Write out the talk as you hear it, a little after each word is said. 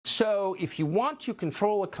So if you want to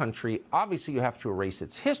control a country, obviously you have to erase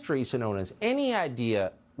its history, so no one has any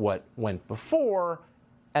idea what went before,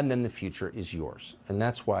 and then the future is yours. And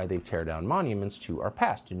that's why they tear down monuments to our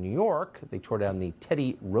past. In New York, they tore down the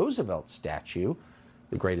Teddy Roosevelt statue,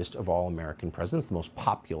 the greatest of all American presidents, the most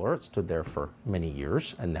popular. It stood there for many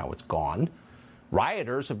years, and now it's gone.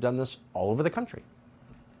 Rioters have done this all over the country.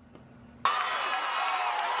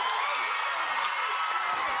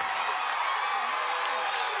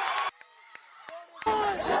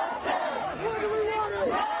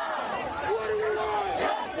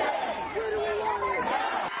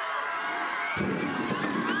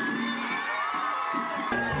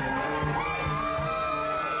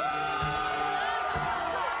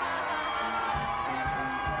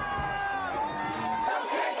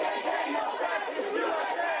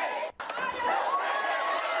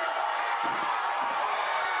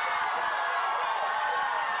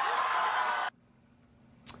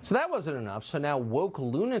 So that wasn't enough. So now woke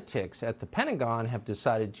lunatics at the Pentagon have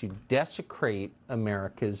decided to desecrate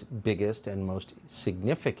America's biggest and most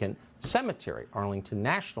significant cemetery, Arlington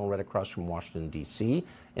National, right across from Washington, D.C.,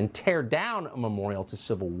 and tear down a memorial to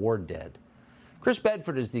Civil War dead. Chris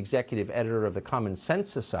Bedford is the executive editor of the Common Sense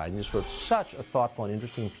Society. He just wrote such a thoughtful and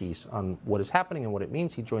interesting piece on what is happening and what it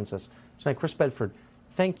means. He joins us tonight. Chris Bedford,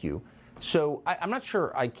 thank you. So I'm not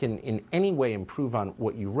sure I can in any way improve on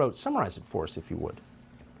what you wrote. Summarize it for us, if you would.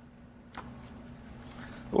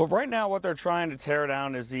 Well, right now what they're trying to tear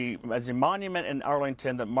down is a monument in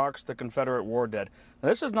Arlington that marks the Confederate war dead. Now,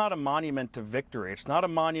 this is not a monument to victory. It's not a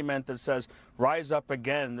monument that says, rise up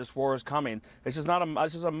again, this war is coming. This is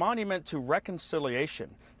a monument to reconciliation.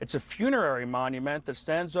 It's a funerary monument that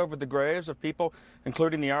stands over the graves of people,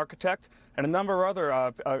 including the architect and a number of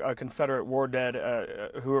other Confederate war dead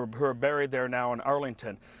who are buried there now in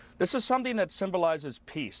Arlington. This is something that symbolizes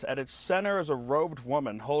peace. At its center is a robed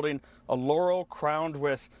woman holding a laurel crowned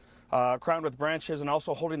with branches and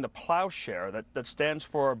also holding the plowshare that stands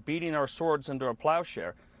for beating our swords into a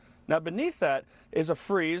plowshare. Now beneath that is a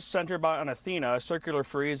frieze centered on Athena, a circular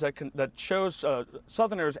frieze that shows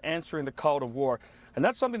Southerners answering the call to war. And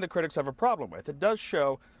that's something the critics have a problem with. It does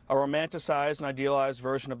show a romanticized and idealized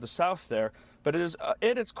version of the South there, but it is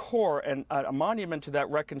at its core a monument to that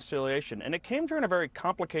reconciliation. And it came during a very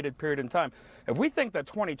complicated period in time. If we think that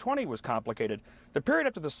 2020 was complicated, the period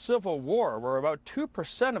after the Civil War, where about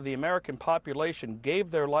 2% of the American population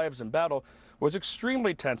gave their lives in battle, was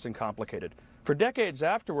extremely tense and complicated. For decades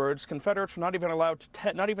afterwards, Confederates were not even allowed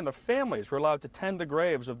to, not even the families were allowed to tend the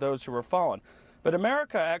graves of those who were fallen. But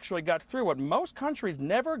America actually got through what most countries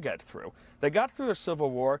never get through. They got through the Civil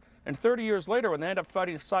War, and 30 years later, when they ended up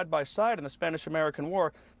fighting side by side in the Spanish-American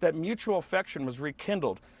War, that mutual affection was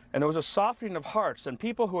rekindled. And there was a softening of hearts, and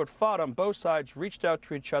people who had fought on both sides reached out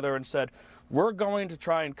to each other and said, we're going to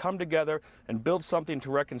try and come together and build something to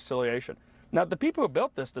reconciliation. Now, the people who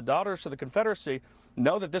built this, the Daughters of the Confederacy,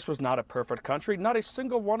 know that this was not a perfect country. Not a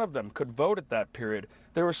single one of them could vote at that period.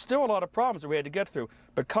 There were still a lot of problems that we had to get through,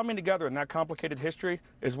 but coming together in that complicated history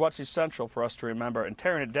is what's essential for us to remember, and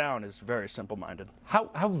tearing it down is very simple-minded.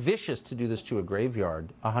 How vicious to do this to a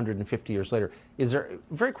graveyard 150 years later. Is there,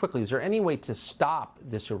 very quickly, is there any way to stop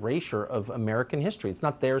this erasure of American history? It's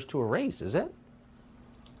not theirs to erase, is it?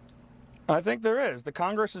 I think there is. The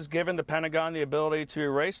Congress has given the Pentagon the ability to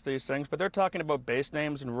erase these things, but they're talking about base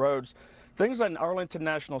names and roads. Things like Arlington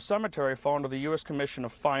National Cemetery fall under the U.S. Commission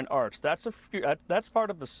of Fine Arts. That's part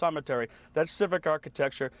of the cemetery. That's civic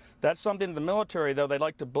architecture. That's something the military, though they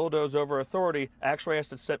like to bulldoze over authority, actually has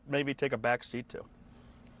to maybe take a back seat to.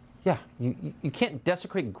 Yeah, you can't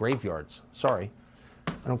desecrate graveyards. Sorry.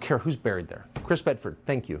 I don't care who's buried there. Chris Bedford,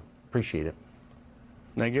 thank you. Appreciate it.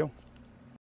 Thank you.